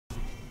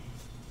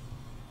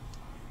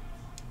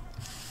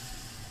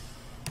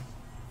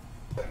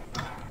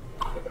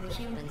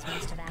Humans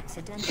must have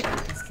accidentally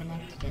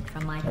disconnected it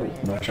from my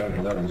grid. Watch out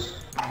for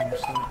those. I'm sure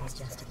it was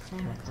just a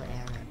clerical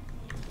error.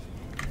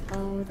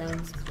 Oh,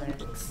 those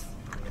clerks.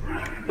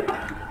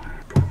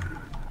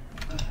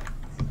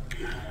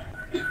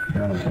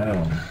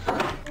 No.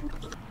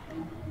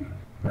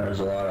 There's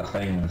a lot of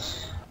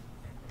things.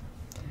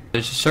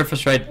 There's a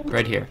surface right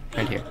here.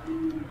 The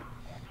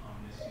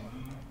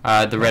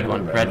red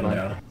one. Red one.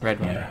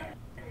 Yeah.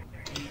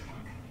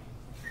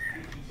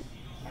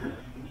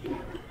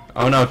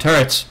 Oh no,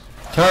 turrets!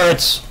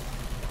 Turrets!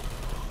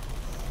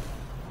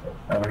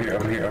 Over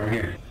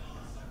here.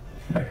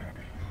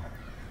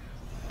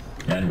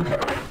 And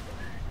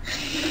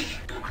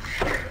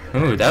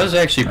Ooh, that was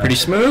actually pretty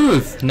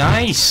smooth!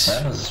 Nice!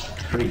 that was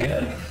pretty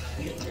good.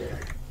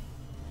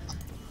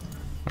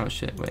 Oh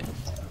shit, wait.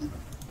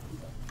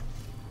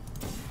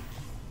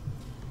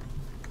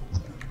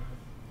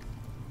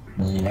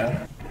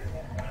 Yeah.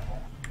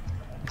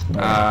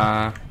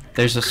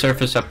 There's a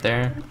surface up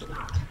there.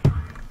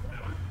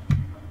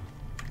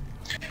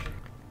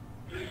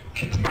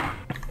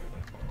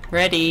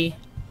 Ready.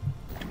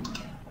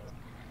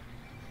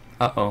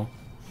 Uh-oh.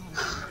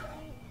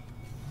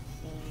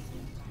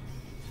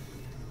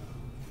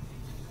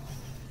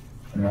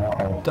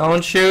 No.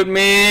 Don't shoot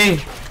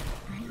me!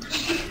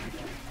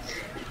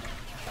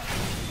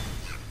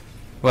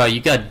 Well,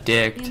 you got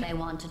dicked. You may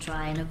want to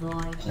try and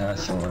avoid.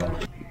 That's a little.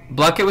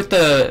 Block it with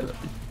the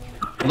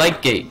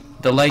light gate.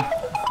 The light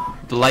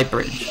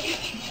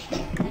bridge.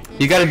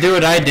 You gotta do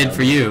what I did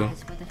for you.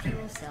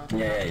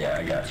 Yeah,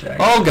 I gotcha.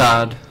 Oh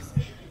god.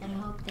 And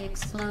hope the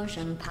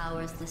explosion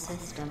powers the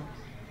system.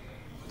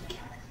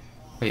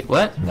 Wait,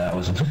 what? That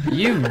was.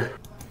 You.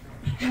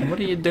 What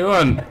are you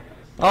doing?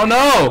 Oh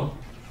no!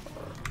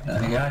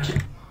 I got you.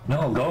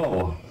 No,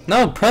 go.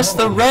 No, press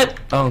the red.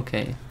 Oh,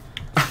 okay.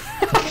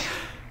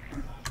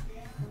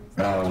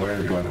 Oh,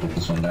 where do I put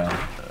this one down?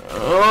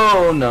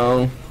 Oh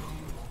no.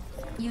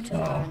 You two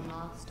aren't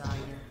lost, are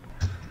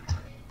you?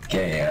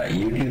 Okay,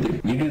 you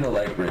do the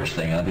light bridge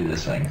thing. I'll do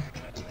this thing.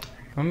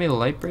 Want me the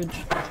light bridge?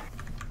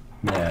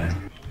 Yeah.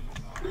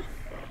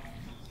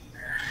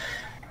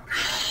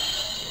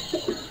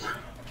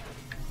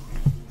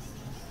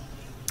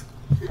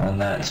 On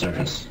that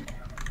surface.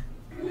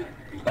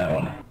 That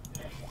one.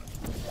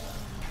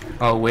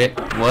 Oh wait,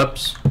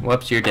 whoops,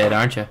 you're dead,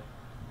 aren't you?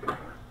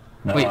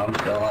 No, Wait, I'm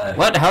still alive.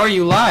 What? How are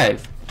you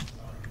live?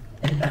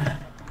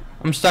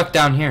 I'm stuck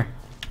down here.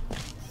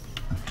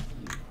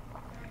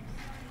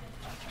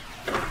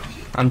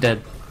 I'm dead.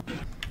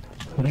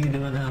 What are you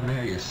doing down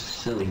there, you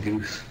silly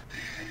goose?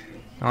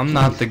 I'm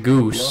not the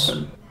goose.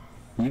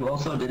 You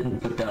also didn't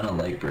put down a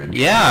light bridge.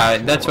 Yeah,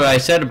 that's what I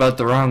said about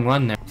the wrong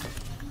one there.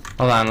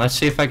 Hold on, let's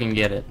see if I can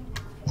get it.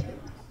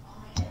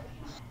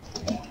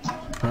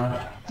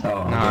 Huh?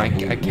 Oh, No,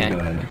 okay, I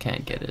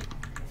can't get it.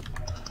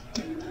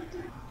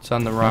 It's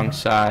on the wrong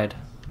side.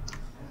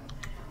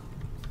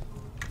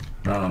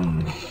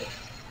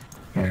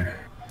 Here.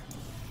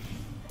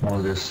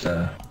 We'll just,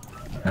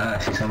 I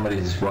see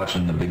somebody's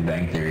watching The Big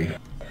Bang Theory.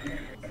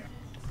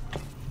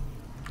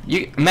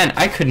 Man,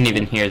 I couldn't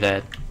even hear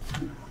that.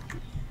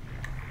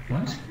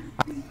 What?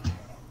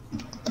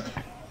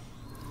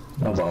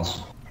 No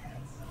balls.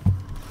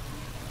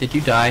 Did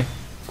you die?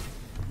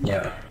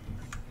 Yeah.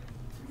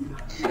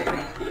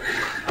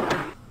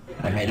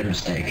 I made a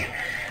mistake.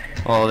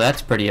 Oh,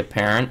 that's pretty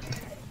apparent.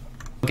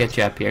 I'll get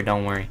you up here,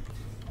 don't worry.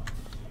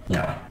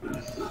 No.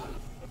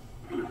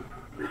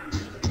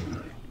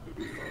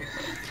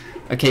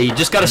 Okay, you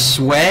just gotta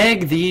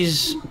swag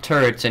these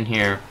turrets in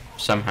here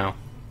somehow.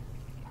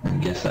 I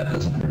guess that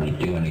doesn't really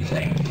do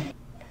anything.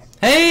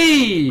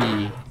 Hey!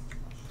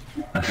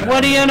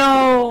 What do you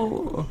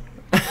know?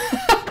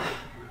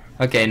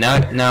 Okay, now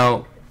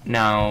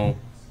Now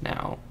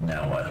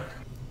what?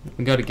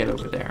 we gotta get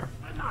over there.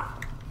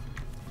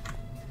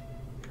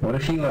 What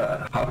if you,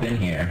 hop in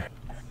here?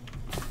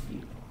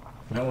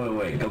 No,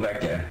 wait, go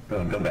back there.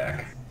 Go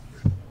back.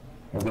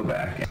 We'll go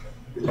back.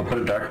 I'll put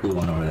a dark blue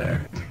one over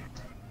there.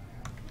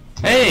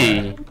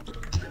 Hey!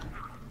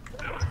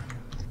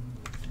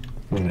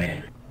 We made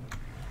it.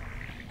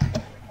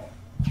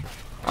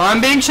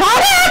 I'm being shot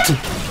at!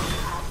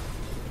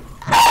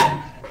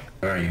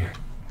 Where are you?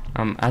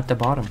 I'm at the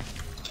bottom.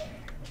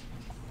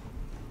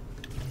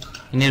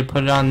 You need to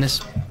put it on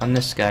this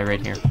guy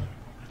right here.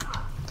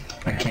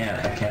 I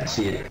can't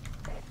see it.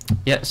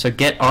 Yeah, so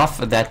get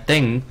off of that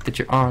thing that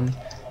you're on.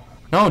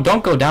 No,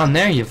 don't go down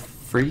there, you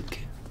freak.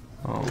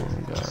 Oh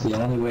my It's god.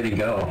 the only way to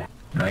go.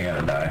 I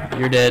gotta die.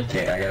 You're dead.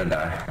 Okay, I gotta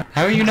die.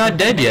 How are you not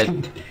dead yet?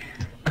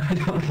 I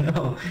don't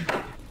know.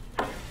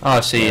 Oh,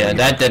 see, yeah,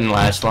 that didn't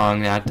last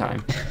long that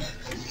time.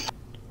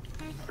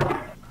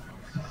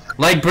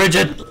 Light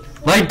Bridget!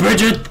 Light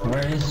Bridget!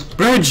 Where is?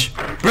 Bridge!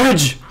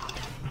 Bridge!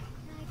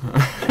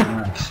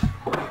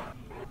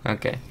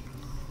 Okay.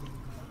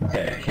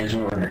 Okay, here's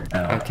what we're.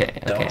 Okay,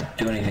 okay. Don't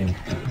do anything.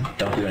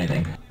 Don't do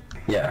anything.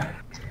 Yeah.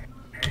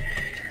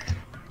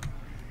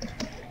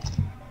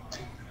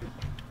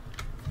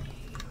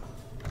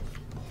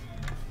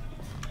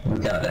 We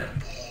got it.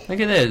 Look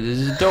at this,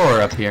 there's a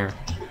door up here.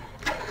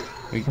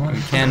 We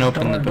can't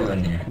open the What door. am I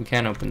doing here? We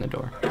can't open the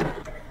door.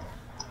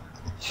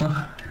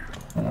 Well,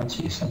 that's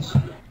useless.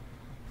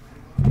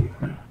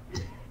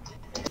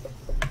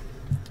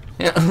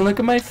 Yeah, look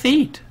at my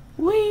feet.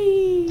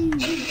 Whee!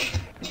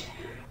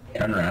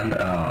 Turn around.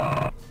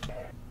 Oh.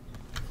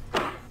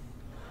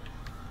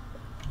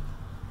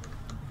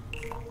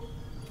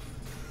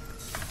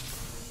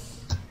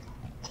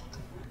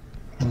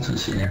 What's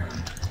this here?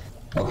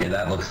 Okay,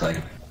 that looks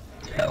like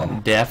hell.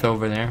 Death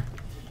over there.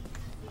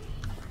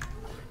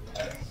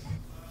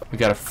 We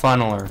got a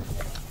funneler.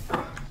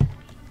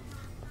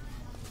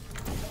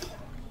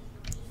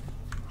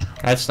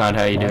 That's not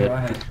how you do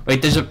it.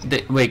 Wait, there's a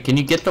wait. Can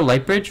you get the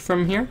light bridge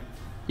from here?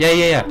 Yeah,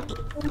 yeah, yeah.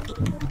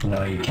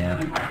 No, you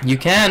can't. You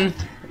can.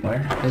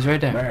 Where? It's right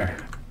there. Where?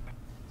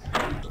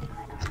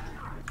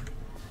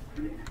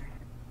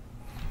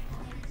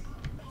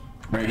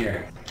 Right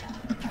here.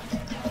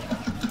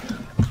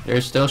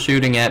 They're still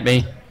shooting at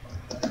me.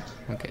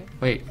 Okay,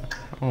 wait.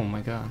 Oh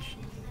my gosh.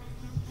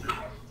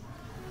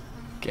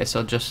 Guess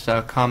I'll just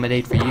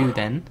accommodate for you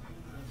then.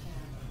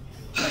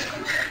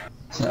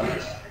 So,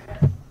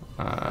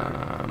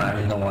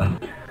 I'm the one.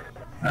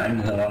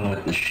 I'm the one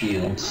with the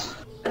shields.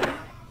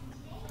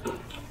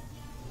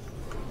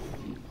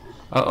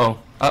 Uh-oh.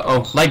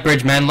 Uh-oh. Light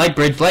bridge, man. Light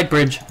bridge. Light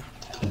bridge.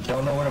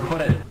 Don't know where to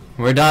put it.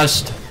 We're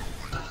dust.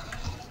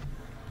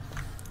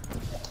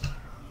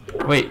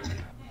 Wait.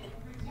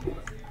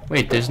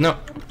 Wait, there's no...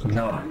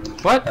 No.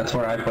 What? That's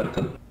where I put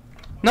the...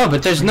 No,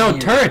 but there's no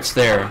turrets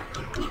there.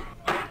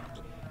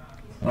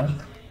 What?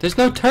 There's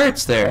no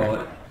turrets there.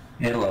 Oh,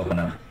 it'll open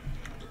up.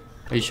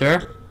 Are you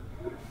sure?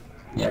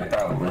 Yeah,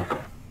 probably.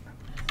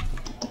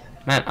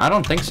 Man, I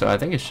don't think so. I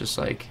think it's just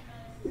like...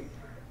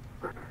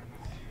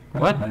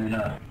 What? Maybe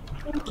not.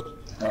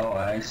 Oh,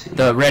 I see.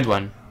 The red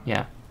one.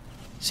 Yeah.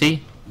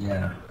 See?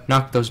 Yeah.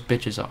 Knock those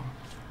bitches off.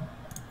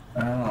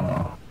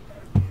 Oh.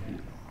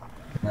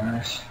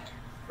 Nice.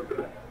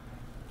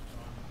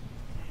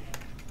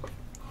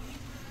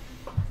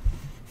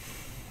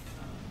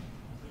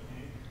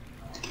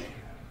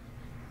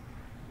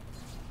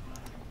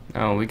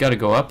 Oh, we gotta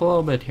go up a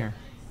little bit here.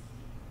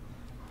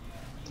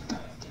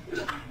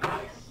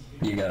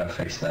 You gotta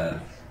fix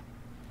that.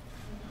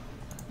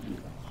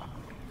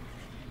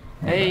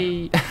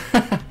 Hey!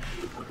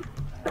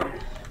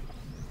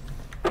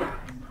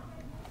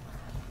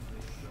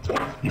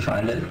 You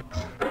find it?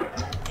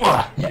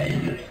 Wah! Yeah, you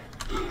did.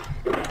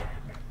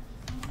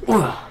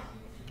 Wah!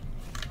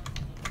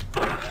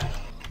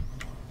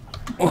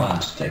 I'll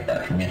just take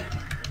that from you.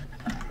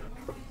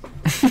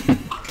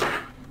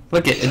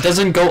 Look it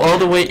doesn't go all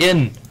the way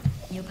in.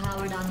 You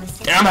powered on the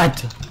system. Damn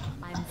it!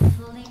 I'm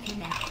fully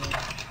connected.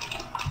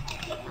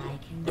 I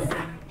can see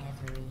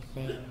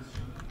everything.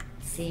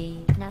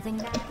 See, nothing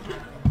bad